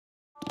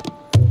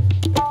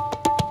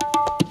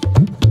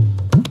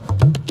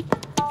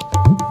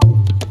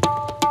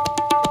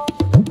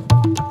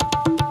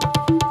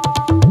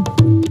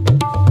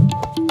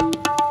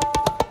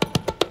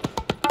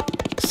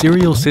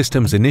Cereal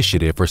Systems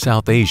Initiative for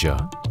South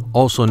Asia,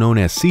 also known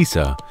as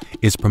CSISA,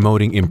 is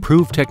promoting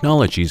improved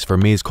technologies for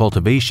maize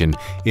cultivation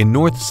in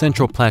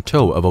north-central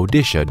plateau of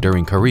Odisha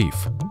during Kharif.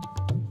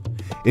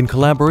 In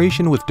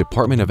collaboration with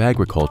Department of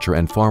Agriculture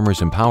and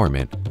Farmers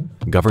Empowerment,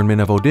 Government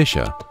of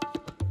Odisha,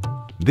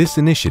 this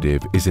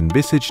initiative is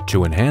envisaged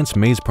to enhance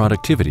maize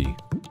productivity,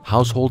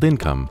 household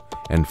income,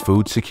 and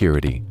food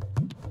security.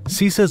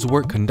 CSISA's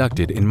work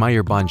conducted in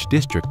Mayurbhanj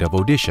district of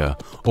Odisha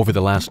over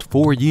the last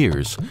 4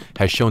 years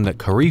has shown that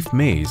Kharif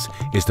maize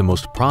is the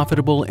most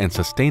profitable and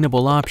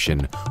sustainable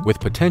option with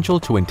potential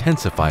to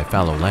intensify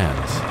fallow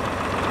lands.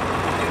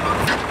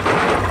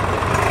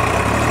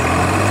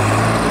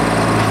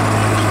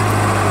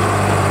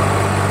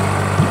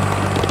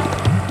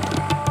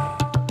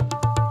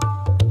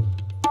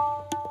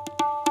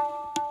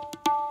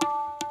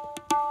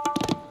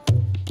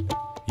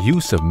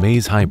 Use of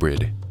maize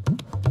hybrid.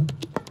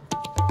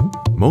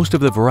 Most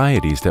of the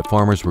varieties that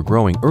farmers were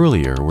growing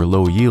earlier were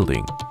low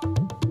yielding.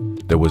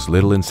 There was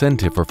little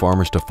incentive for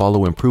farmers to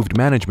follow improved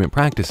management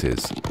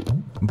practices,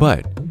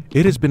 but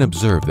it has been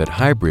observed that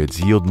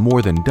hybrids yield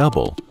more than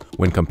double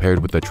when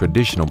compared with the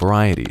traditional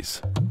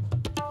varieties.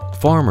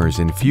 Farmers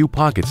in few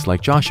pockets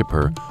like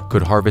Joshipur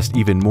could harvest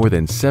even more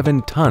than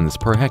 7 tons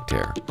per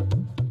hectare.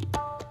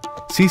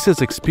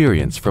 CSISA's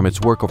experience from its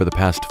work over the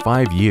past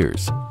 5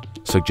 years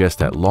suggests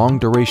that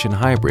long-duration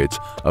hybrids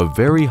of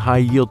very high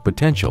yield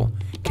potential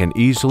can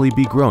easily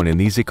be grown in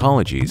these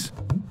ecologies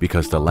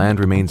because the land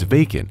remains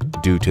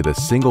vacant due to the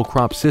single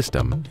crop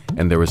system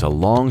and there is a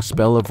long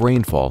spell of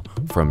rainfall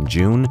from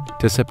June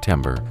to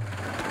September.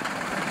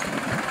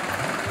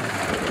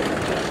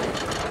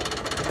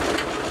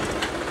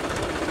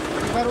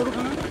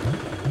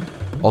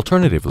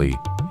 Alternatively,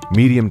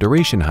 medium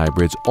duration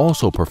hybrids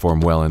also perform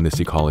well in this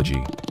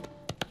ecology.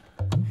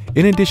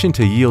 In addition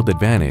to yield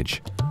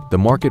advantage, the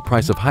market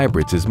price of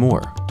hybrids is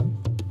more.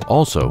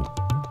 Also,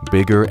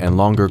 bigger and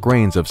longer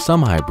grains of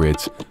some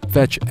hybrids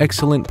fetch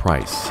excellent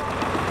price.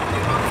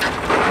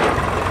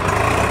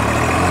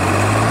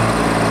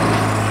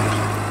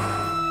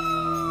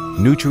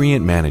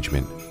 Nutrient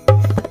management.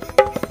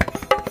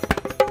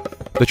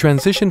 The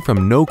transition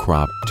from no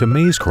crop to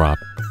maize crop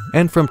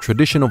and from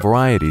traditional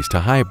varieties to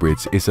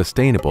hybrids is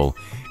sustainable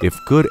if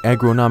good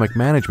agronomic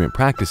management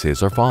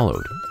practices are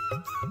followed.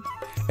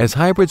 As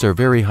hybrids are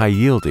very high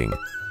yielding,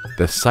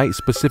 the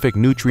site-specific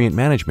nutrient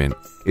management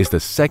is the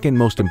second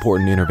most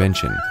important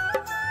intervention.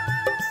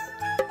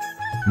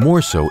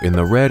 More so in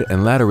the red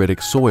and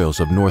lateritic soils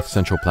of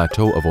north-central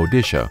plateau of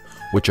Odisha,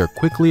 which are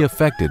quickly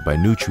affected by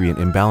nutrient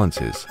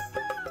imbalances.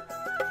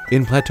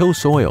 In plateau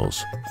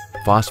soils,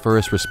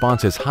 phosphorus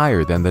response is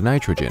higher than the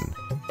nitrogen.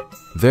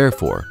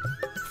 Therefore,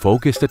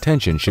 focused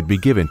attention should be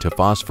given to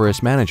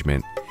phosphorus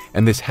management,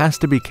 and this has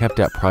to be kept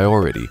at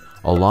priority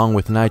along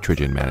with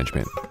nitrogen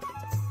management.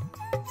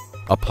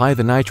 Apply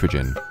the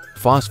nitrogen,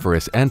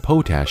 phosphorus, and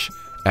potash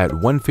at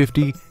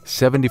 150,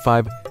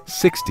 75,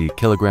 60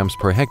 kilograms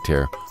per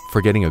hectare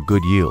for getting a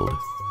good yield.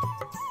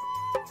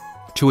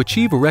 To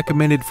achieve a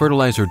recommended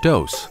fertilizer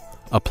dose,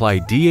 apply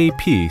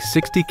DAP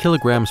 60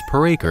 kilograms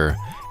per acre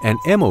and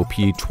MOP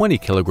 20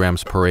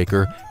 kilograms per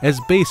acre as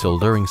basal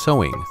during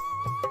sowing.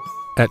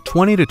 At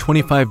 20 to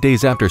 25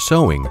 days after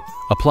sowing,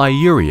 apply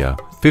urea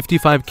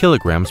 55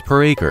 kilograms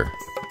per acre.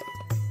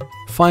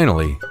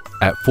 Finally,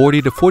 at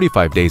 40 to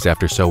 45 days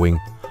after sowing,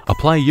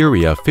 apply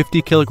urea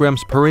 50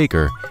 kilograms per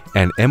acre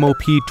and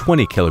MOP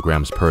 20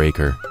 kilograms per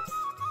acre.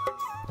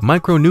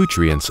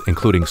 Micronutrients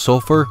including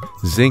sulfur,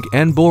 zinc,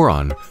 and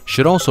boron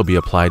should also be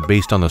applied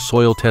based on the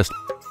soil test.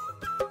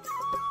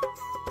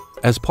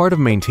 As part of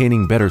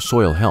maintaining better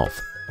soil health,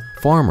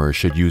 farmers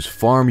should use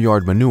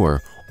farmyard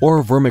manure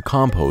or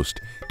vermicompost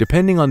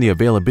depending on the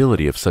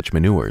availability of such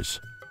manures.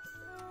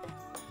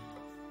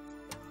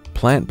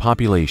 Plant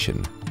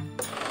population.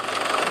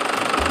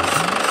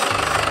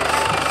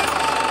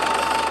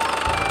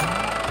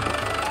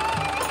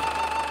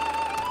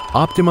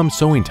 Optimum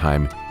sowing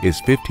time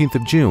is 15th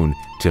of June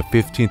to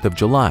 15th of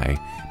July,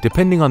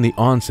 depending on the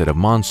onset of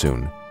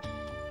monsoon.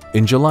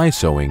 In July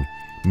sowing,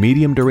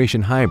 medium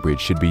duration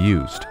hybrids should be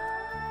used.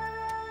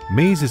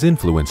 Maize is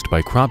influenced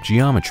by crop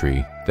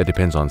geometry that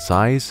depends on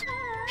size,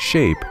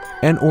 shape,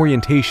 and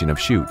orientation of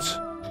shoots.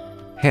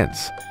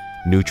 Hence,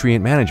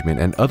 nutrient management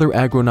and other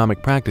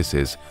agronomic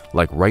practices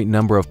like right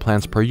number of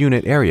plants per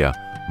unit area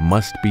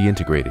must be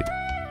integrated.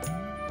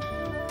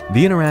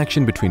 The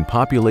interaction between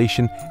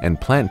population and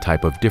plant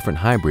type of different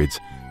hybrids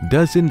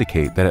does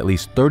indicate that at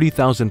least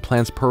 30,000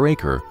 plants per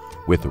acre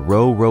with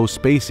row-row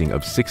spacing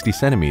of 60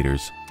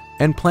 centimeters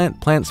and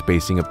plant-plant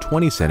spacing of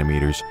 20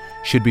 centimeters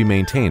should be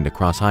maintained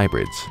across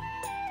hybrids.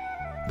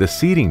 The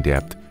seeding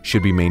depth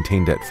should be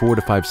maintained at 4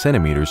 to 5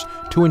 centimeters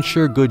to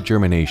ensure good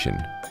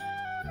germination.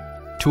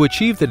 To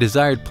achieve the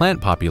desired plant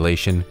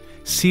population,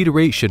 seed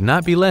rate should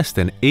not be less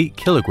than 8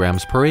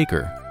 kilograms per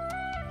acre.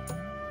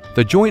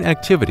 The joint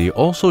activity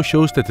also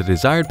shows that the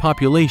desired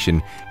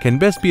population can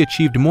best be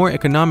achieved more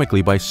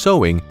economically by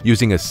sowing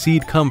using a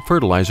seed-cum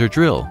fertilizer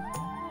drill.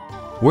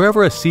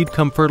 Wherever a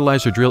seed-cum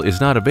fertilizer drill is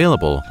not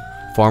available,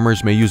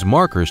 farmers may use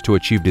markers to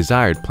achieve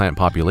desired plant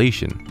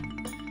population.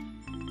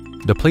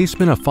 The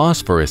placement of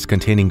phosphorus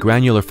containing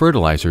granular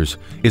fertilizers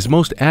is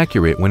most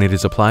accurate when it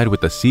is applied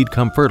with the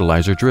seed-cum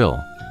fertilizer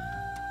drill.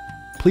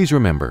 Please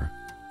remember,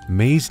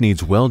 maize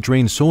needs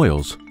well-drained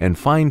soils and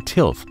fine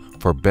tilth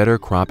for better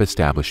crop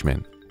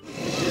establishment.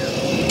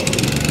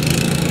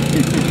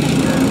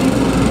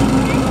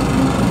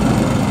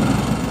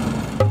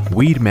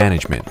 Weed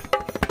management.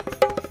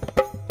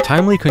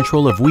 Timely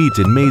control of weeds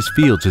in maize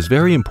fields is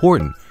very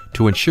important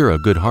to ensure a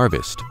good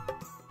harvest.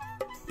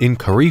 In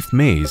Kharif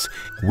maize,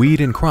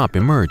 weed and crop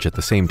emerge at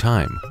the same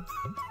time.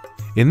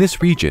 In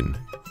this region,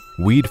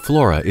 weed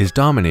flora is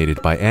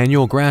dominated by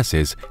annual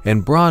grasses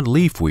and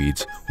broad-leaf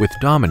weeds with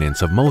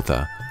dominance of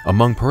motha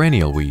among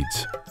perennial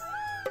weeds.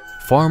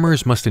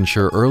 Farmers must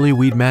ensure early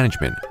weed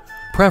management,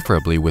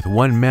 preferably with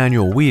one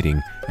manual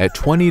weeding at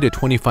 20 to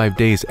 25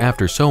 days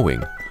after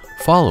sowing,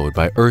 followed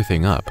by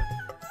earthing up.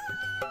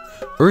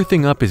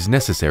 Earthing up is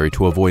necessary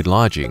to avoid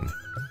lodging.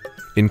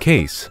 In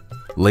case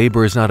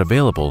labor is not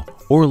available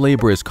or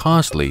labor is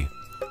costly,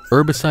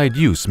 herbicide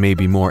use may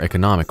be more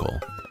economical.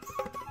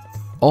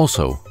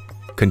 Also,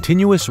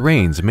 continuous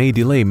rains may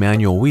delay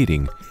manual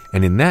weeding,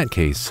 and in that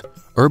case,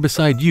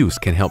 herbicide use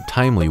can help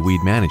timely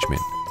weed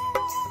management.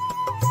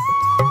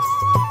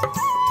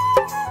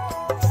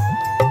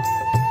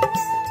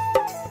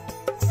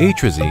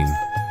 Atrazine,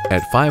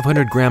 at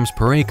 500 grams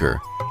per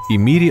acre,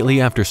 immediately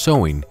after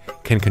sowing,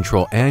 can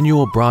control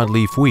annual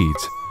broadleaf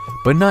weeds,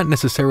 but not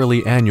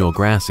necessarily annual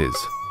grasses.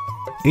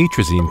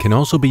 Atrazine can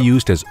also be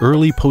used as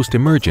early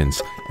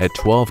post-emergence at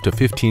 12 to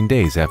 15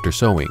 days after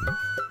sowing.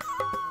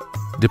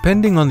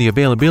 Depending on the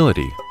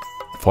availability,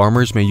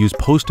 farmers may use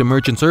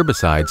post-emergence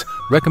herbicides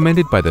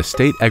recommended by the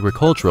State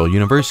Agricultural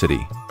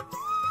University.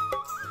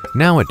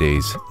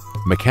 Nowadays,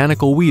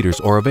 mechanical weeders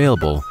are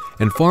available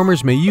and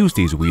farmers may use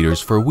these weeders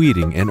for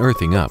weeding and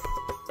earthing up.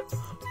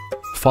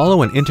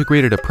 Follow an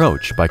integrated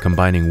approach by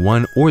combining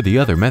one or the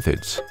other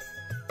methods.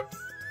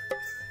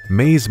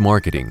 Maize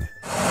marketing.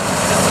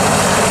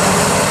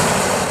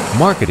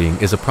 Marketing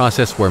is a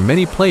process where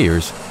many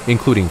players,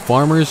 including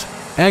farmers,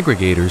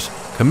 aggregators,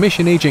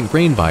 commission agent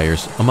grain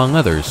buyers, among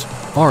others,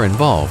 are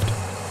involved.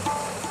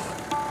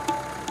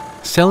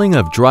 Selling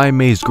of dry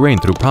maize grain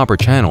through proper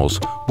channels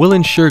will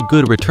ensure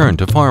good return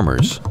to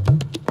farmers.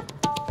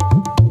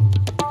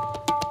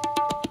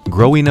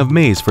 Growing of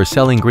maize for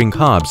selling green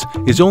cobs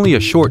is only a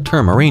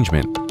short-term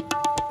arrangement.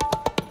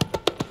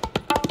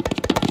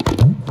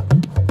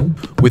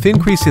 With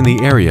increase in the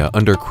area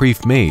under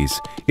Kharif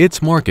maize,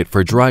 its market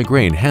for dry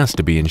grain has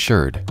to be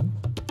ensured.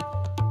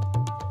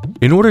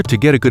 In order to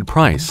get a good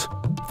price,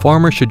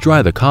 farmers should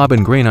dry the cob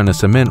and grain on a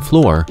cement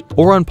floor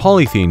or on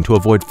polythene to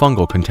avoid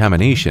fungal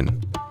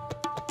contamination.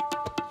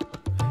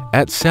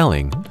 At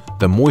selling,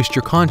 the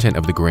moisture content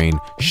of the grain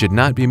should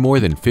not be more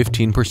than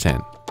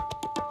 15%.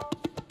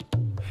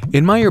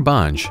 In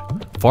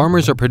Mayurbhanj,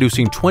 farmers are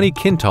producing 20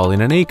 quintal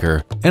in an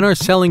acre and are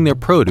selling their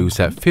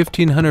produce at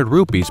 1,500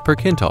 rupees per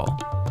quintal.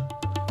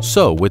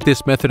 So, with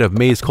this method of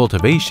maize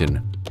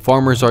cultivation,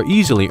 farmers are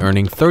easily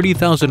earning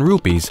 30,000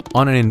 rupees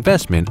on an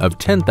investment of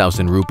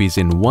 10,000 rupees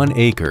in 1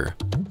 acre.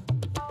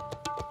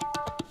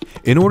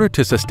 In order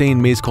to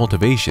sustain maize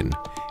cultivation,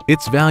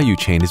 its value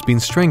chain is being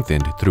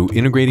strengthened through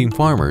integrating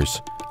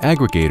farmers,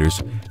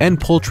 aggregators,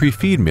 and poultry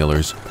feed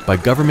millers by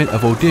Government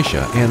of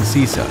Odisha and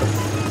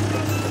CSISA.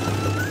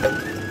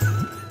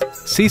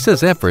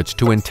 CSISA's efforts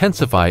to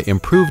intensify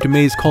improved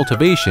maize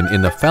cultivation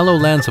in the fallow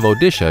lands of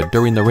Odisha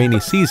during the rainy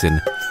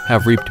season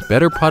have reaped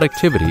better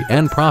productivity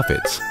and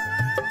profits.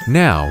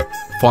 Now,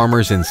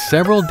 farmers in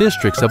several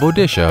districts of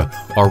Odisha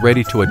are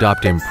ready to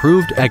adopt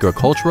improved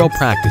agricultural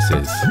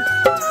practices.